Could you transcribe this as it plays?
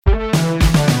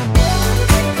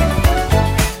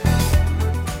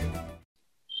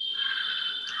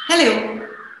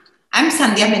I'm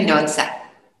Sandhya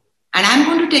and I'm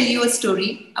going to tell you a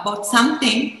story about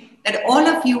something that all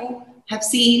of you have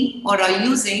seen or are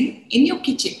using in your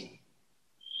kitchen.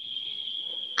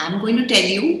 I'm going to tell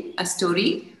you a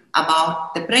story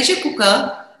about the pressure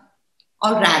cooker,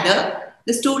 or rather,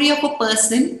 the story of a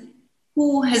person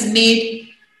who has made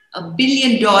 $1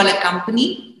 billion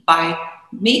company by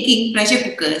making pressure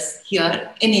cookers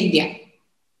here in India.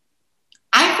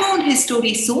 I found his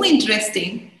story so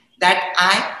interesting that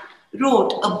I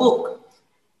wrote a book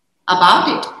about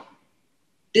it.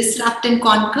 Disrupt and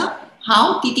Conquer: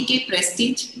 How TTK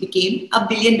Prestige became a $1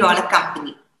 billion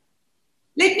company.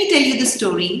 Let me tell you the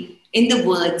story in the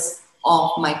words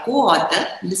of my co-author,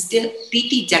 Mr.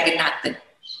 TT Jagannathan,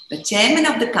 the chairman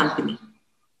of the company.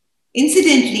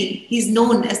 Incidentally, he is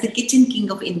known as the kitchen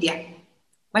king of India,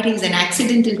 but he is an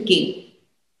accidental king.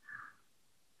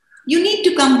 You need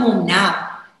to come home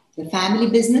now. The family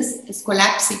business is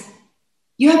collapsing.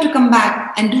 You have to come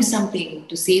back and do something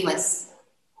to save us.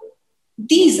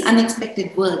 These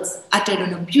unexpected words, uttered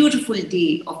on a beautiful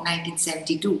day of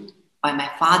 1972 by my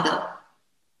father,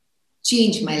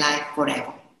 changed my life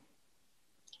forever.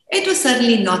 It was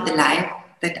certainly not the life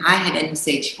that I had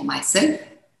envisaged for myself.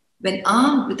 When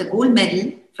armed with a gold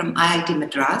medal from IIT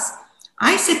Madras,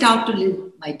 I set out to live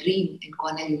my dream in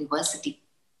Cornell University.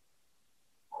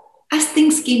 As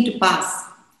things came to pass,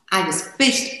 I was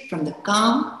pitched from the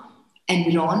calm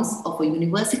environs of a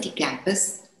university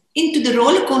campus into the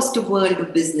roller coaster world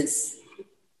of business.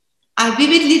 I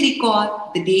vividly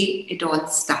recall the day it all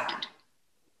started.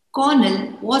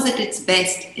 Cornell was at its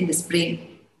best in the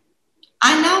spring.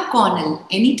 I love Cornell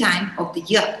any time of the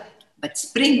year, but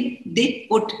spring did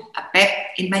put a pep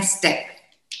in my step.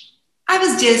 I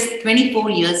was just 24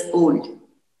 years old,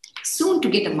 soon to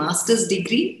get a master's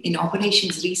degree in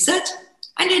operations research,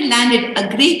 and had landed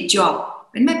a great job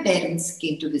when my parents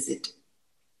came to visit.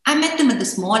 I met them at the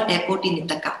small airport in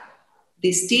Ithaca.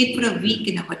 They stayed for a week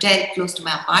in a hotel close to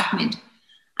my apartment,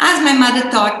 as my mother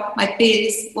thought my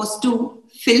place was too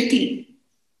filthy.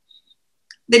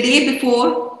 The day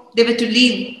before they were to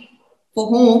leave for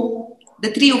home,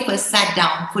 the three of us sat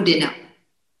down for dinner.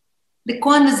 The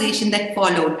conversation that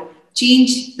followed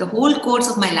changed the whole course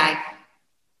of my life.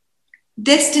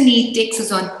 Destiny takes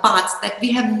us on paths that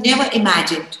we have never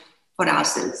imagined for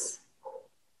ourselves.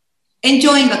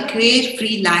 Enjoying a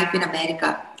carefree life in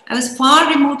America, I was far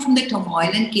removed from the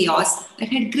turmoil and chaos that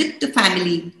had gripped the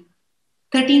family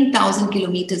 13,000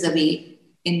 kilometers away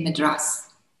in Madras.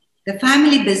 The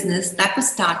family business that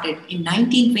was started in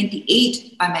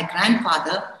 1928 by my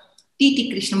grandfather,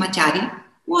 TT Krishnamachari,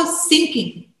 was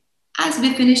sinking. As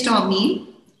we finished our meal,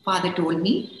 father told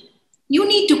me, "You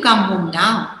need to come home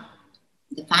now.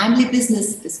 The family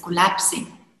business is collapsing.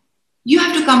 You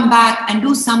have to come back and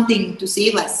do something to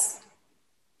save us."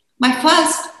 My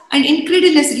first and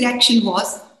incredulous reaction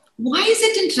was, why is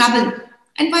it in trouble?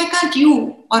 And why can't you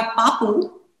or Papu,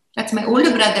 that's my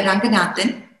older brother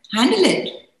Ranganathan, handle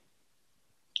it?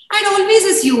 I'd always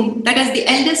assumed that as the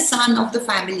eldest son of the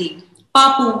family,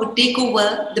 Papu would take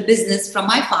over the business from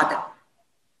my father.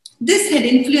 This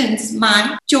had influenced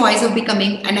my choice of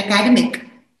becoming an academic.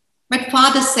 But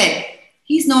father said,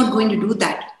 he's not going to do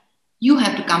that. You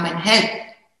have to come and help.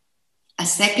 A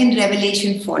second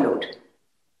revelation followed.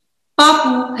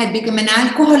 Papu had become an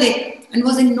alcoholic and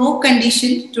was in no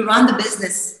condition to run the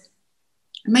business.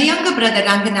 My younger brother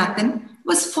Ranganathan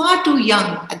was far too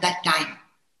young at that time.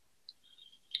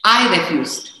 I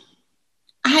refused.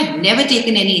 I had never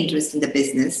taken any interest in the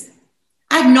business.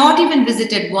 I had not even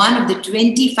visited one of the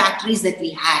 20 factories that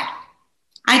we had.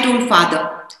 I told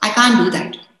father, I can't do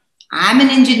that. I'm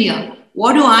an engineer.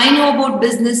 What do I know about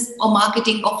business or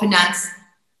marketing or finance?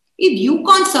 If you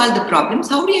can't solve the problems,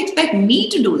 how do you expect me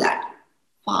to do that?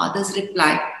 Father's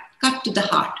reply cut to the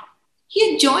heart. He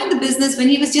had joined the business when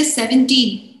he was just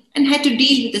 17 and had to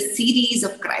deal with a series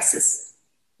of crises.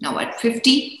 Now at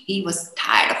 50, he was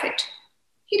tired of it.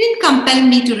 He didn't compel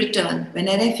me to return when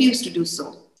I refused to do so.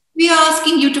 "We are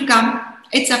asking you to come.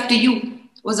 It's up to you,"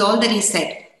 was all that he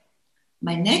said.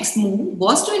 My next move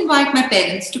was to invite my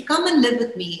parents to come and live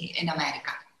with me in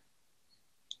America.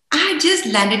 I had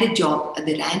just landed a job at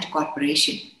the Rand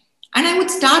Corporation, and I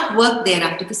would start work there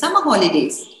after the summer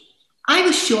holidays. I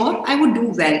was sure I would do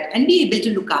well and be able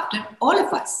to look after all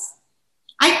of us.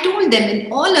 I told them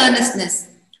in all earnestness,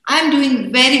 "I am doing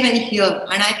very well here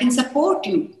and I can support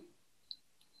you."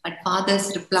 But father's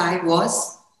reply was,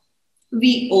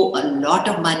 "We owe a lot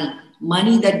of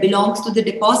money that belongs to the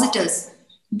depositors.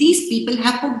 These people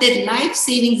have put their life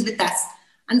savings with us,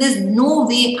 and there's no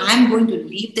way I'm going to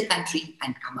leave the country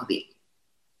and come away."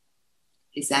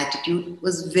 His attitude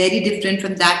was very different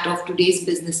from that of today's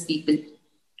business people.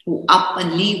 who up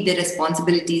and leave their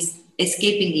responsibilities,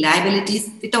 escaping liabilities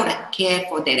without a care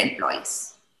for their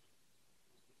employees.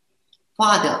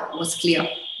 Father was clear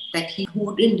that he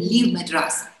wouldn't leave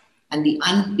Madras and the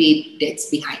unpaid debts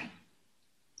behind.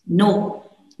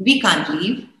 No, we can't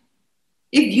leave.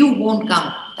 If you won't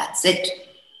come, that's it.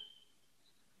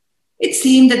 It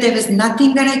seemed that there was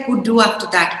nothing that I could do after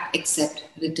that except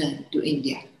return to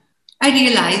India. I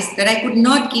realized that I could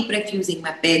not keep refusing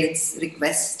my parents'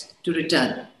 request to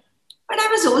return. But I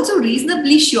was also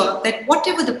reasonably sure that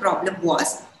whatever the problem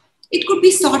was, it could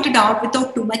be sorted out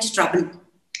without too much trouble,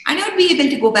 and I would be able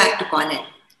to go back to Cornell.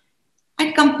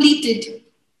 I'd completed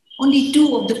only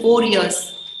 2 of the 4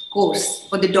 years course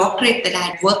for the doctorate that I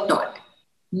had worked on.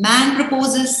 Man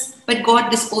proposes, but God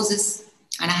disposes,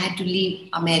 and I had to leave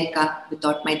America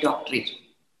without my doctorate.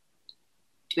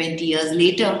 20 years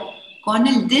later,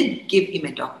 Cornell did give him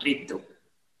a doctorate though.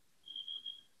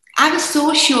 I was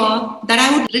so sure that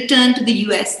I would return to the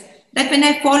US that when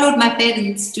I followed my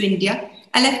parents to India,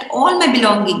 I left all my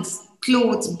belongings,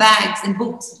 clothes, bags, and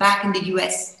books back in the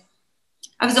US.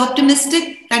 I was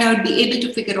optimistic that I would be able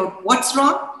to figure out what's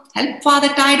wrong, help father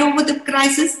tide over the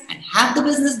crisis, and have the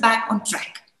business back on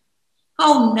track.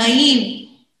 How naive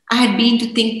I had been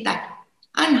to think that,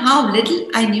 and how little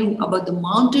I knew about the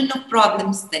mountain of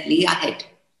problems that lay ahead.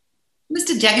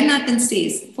 Mr. Jagannathan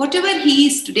says whatever he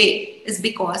is today is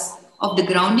because of the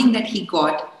grounding that he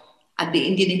got at the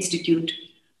Indian Institute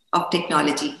of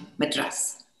Technology,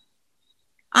 Madras.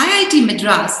 IIT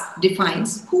Madras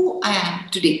defines who I am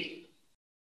today.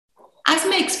 As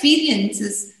my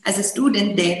experiences as a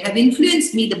student there have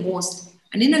influenced me the most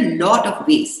and in a lot of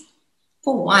ways.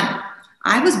 For one,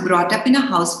 I was brought up in a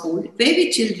household where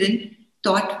we children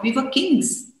thought we were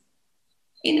kings.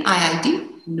 In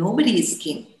IIT, nobody is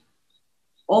king.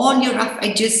 All your rough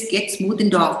edges get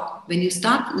smoothened off when you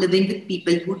start living with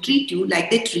people who treat you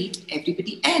like they treat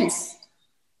everybody else.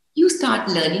 You start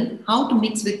learning how to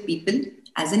mix with people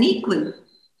as an equal.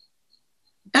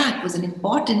 That was an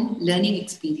important learning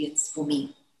experience for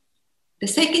me. The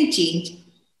second change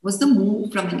was the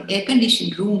move from an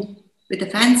air-conditioned room with a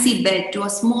fancy bed to a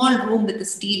small room with a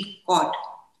steel cot.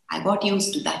 I got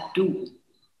used to that too.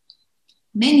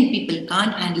 Many people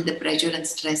can't handle the pressure and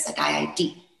stress at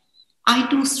IIT. I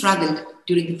too struggled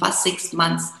during the first 6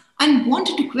 months and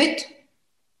wanted to quit.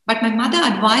 But my mother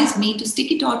advised me to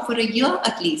stick it out for a year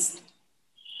at least.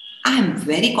 I am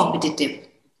very competitive,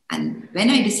 and when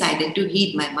I decided to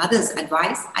heed my mother's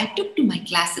advice, I took to my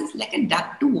classes like a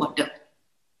duck to water.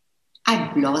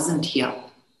 I blossomed here.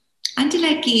 Until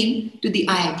I came to the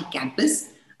IIT campus,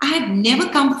 I had never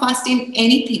come first in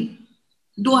anything,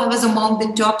 though I was among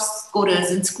the top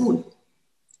scorers in school.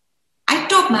 I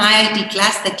topped my IIT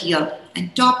class that year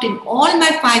and topped in all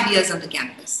my 5 years on the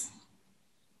campus.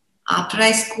 After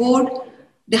I scored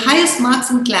the highest marks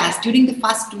in class during the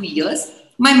first 2 years,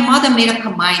 my mother made up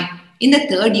her mind in the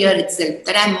third year itself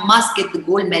that I must get the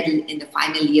gold medal in the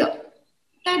final year.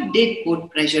 That did put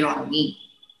pressure on me.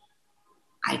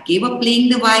 I gave up playing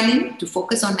the violin to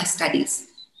focus on my studies.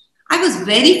 I was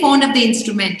very fond of the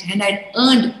instrument and I'd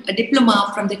earned a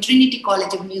diploma from the Trinity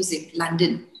College of Music,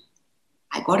 London.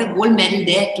 I got a gold medal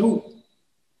there too.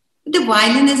 But the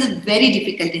violin is a very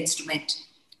difficult instrument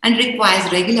and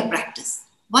requires regular practice.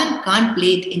 One can't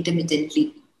play it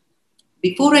intermittently.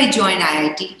 Before I joined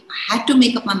IIT, I had to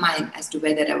make up my mind as to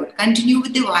whether I would continue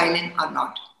with the violin or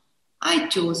not. I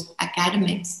chose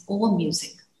academics over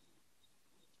music.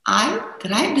 I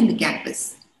thrived in the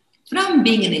campus. From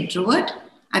being an introvert,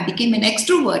 I became an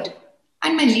extrovert,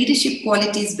 and my leadership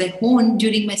qualities were honed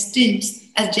during my stints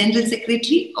as General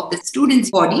Secretary of the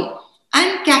students' body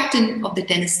and captain of the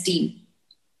tennis team.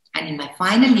 And in my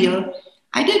final year,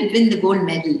 I did win the gold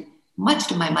medal, much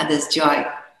to my mother's joy.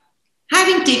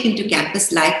 Having taken to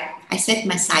campus life, I set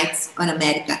my sights on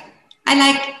America. I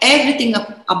liked everything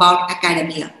about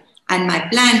academia, and my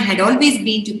plan had always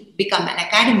been to become an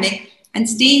academic and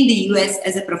stay in the US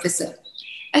as a professor.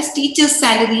 As teacher's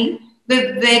salary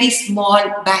were very small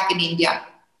back in India,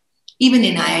 even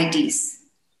in IITs.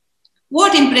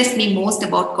 What impressed me most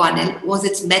about Cornell was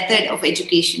its method of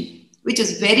education, which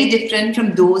was very different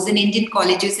from those in Indian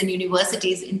colleges and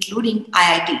universities, including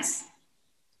IITs.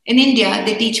 In India,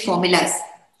 they teach formulas,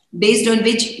 based on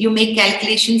which you make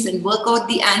calculations and work out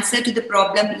the answer to the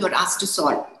problem you're asked to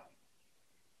solve.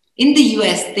 In the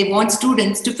US, they want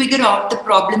students to figure out the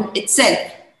problem itself.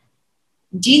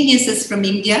 Geniuses from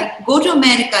India go to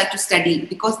America to study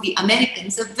because the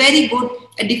Americans are very good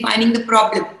at defining the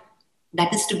problem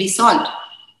that is to be solved.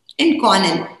 In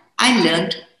Cornell, I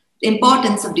learned the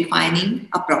importance of defining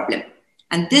a problem,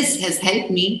 and this has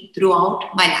helped me throughout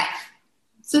my life.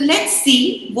 So let's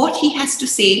see what he has to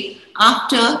say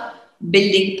after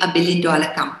building a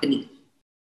billion-dollar company.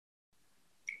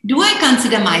 Do I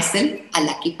consider myself a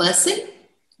lucky person?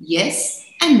 Yes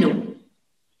and no.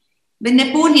 When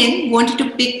Napoleon wanted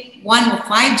to pick one of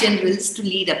 5 generals to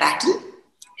lead a battle,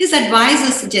 his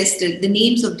advisors suggested the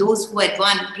names of those who had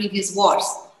won previous wars.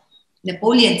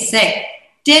 Napoleon said,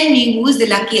 "Tell me who is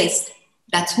the luckiest.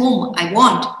 That's whom I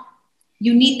want.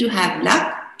 You need to have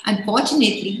luck.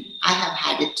 Unfortunately, I have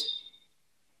had it."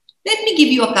 Let me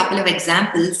give you a couple of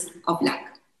examples of luck.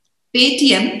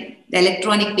 Paytm, the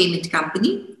electronic payment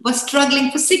company, was struggling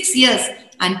for 6 years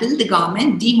until the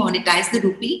government demonetized the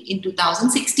rupee in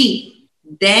 2016.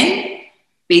 Then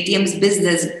Paytm's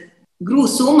business grew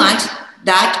so much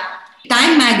that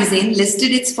Time magazine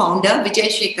listed its founder, Vijay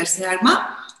Shekhar Sharma,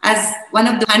 as one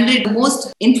of the 100 most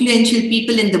influential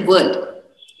people in the world.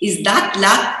 Is that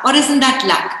luck or isn't that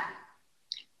luck?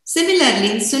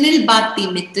 Similarly, Sunil Bharti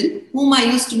Mittal, whom I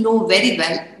used to know very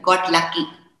well, got lucky.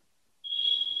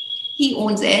 He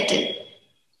owns Airtel.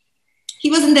 He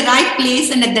was in the right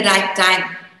place and at the right time.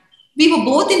 We were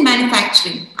both in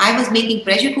manufacturing. I was making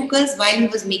pressure cookers while he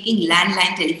was making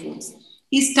landline telephones.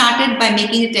 He started by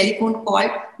making a telephone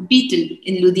called Beetle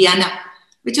in Ludhiana,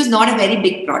 which was not a very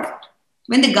big product.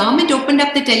 When the government opened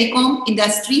up the telecom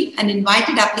industry and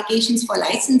invited applications for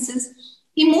licenses,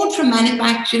 he moved from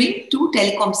manufacturing to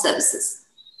telecom services.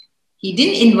 He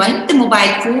didn't invent the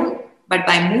mobile phone, but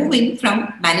by moving from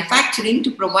manufacturing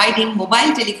to providing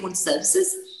mobile telephone services,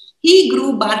 he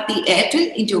grew Bharti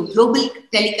Airtel into a global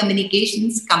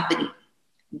telecommunications company.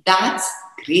 That's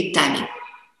great timing.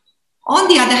 On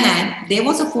the other hand, there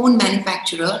was a phone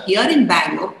manufacturer here in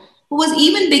Bangalore who was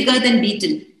even bigger than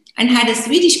Beetle and had a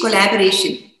Swedish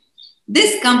collaboration.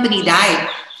 This company died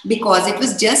because it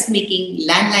was just making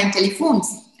landline telephones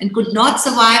and could not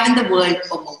survive in the world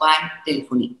of mobile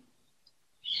telephony.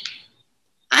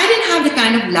 I didn't have the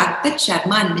kind of luck that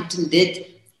Sharma and Mittal did,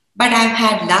 but I've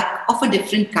had luck of a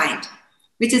different kind,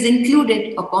 which has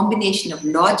included a combination of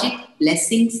logic,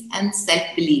 blessings, and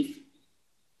self-belief.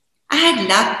 I had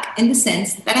luck in the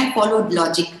sense that I followed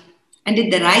logic and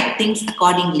did the right things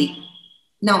accordingly.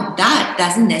 Now, that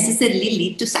doesn't necessarily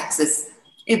lead to success.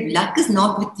 If luck is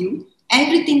not with you,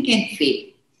 everything can fail.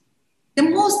 The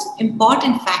most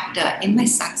important factor in my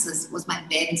success was my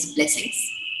parents' blessings.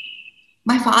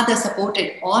 My father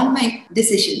supported all my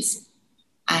decisions,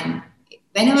 and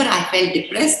whenever I felt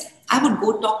depressed, I would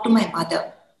go talk to my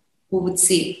mother, who would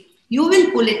say, "You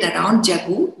will pull it around,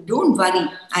 Jagu. Don't worry.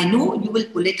 I know you will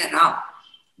pull it around."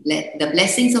 The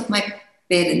blessings of my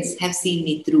parents have seen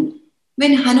me through.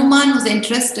 When Hanuman was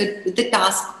entrusted with the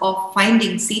task of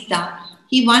finding Sita,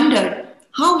 he wondered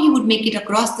how he would make it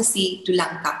across the sea to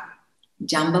Lanka.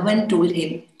 Jambavan told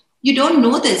him, "You don't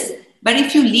know this, but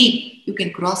if you leap, you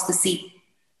can cross the sea."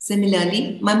 Similarly,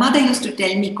 my mother used to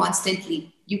tell me constantly,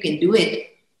 "You can do it."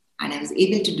 And I was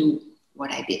able to do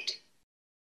what I did.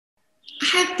 I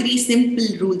have 3 simple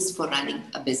rules for running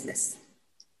a business.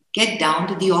 Get down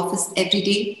to the office every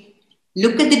day.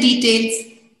 Look at the details.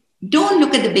 Don't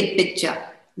look at the big picture.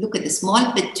 Look at the small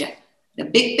picture. The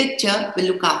big picture will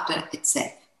look after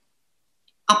itself.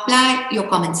 Apply your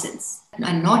common sense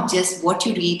and not just what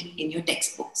you read in your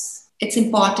textbooks. It's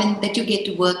important that you get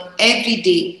to work every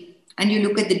day and you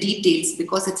look at the details,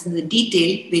 because it's in the detail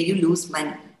where you lose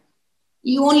money.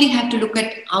 You only have to look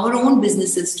at our own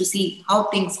businesses to see how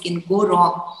things can go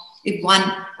wrong if one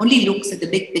only looks at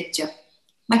the big picture.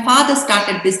 My father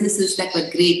started businesses that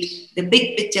were great. The big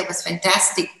picture was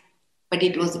fantastic, but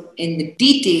it was in the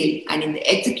detail and in the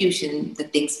execution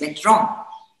that things went wrong.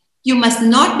 You must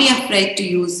not be afraid to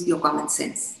use your common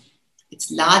sense.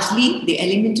 It's largely the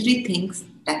elementary things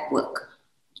that work.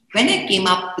 When I came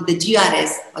up with the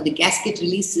GRS, or the gasket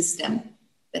release system,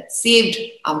 that saved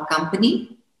our company,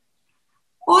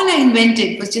 all I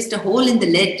invented was just a hole in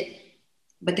the lid,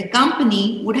 but the company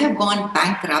would have gone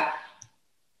bankrupt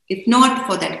if not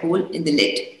for that hole in the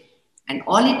lid. And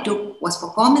all it took was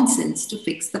for common sense to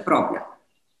fix the problem.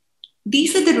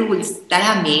 These are the rules that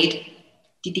have made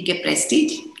TTK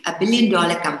Prestige a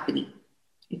billion-dollar company.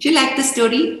 If you like the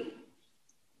story,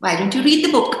 why don't you read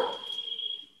the book?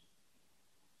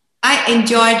 I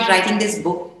enjoyed writing this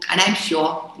book, and I'm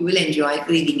sure you will enjoy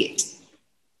reading it.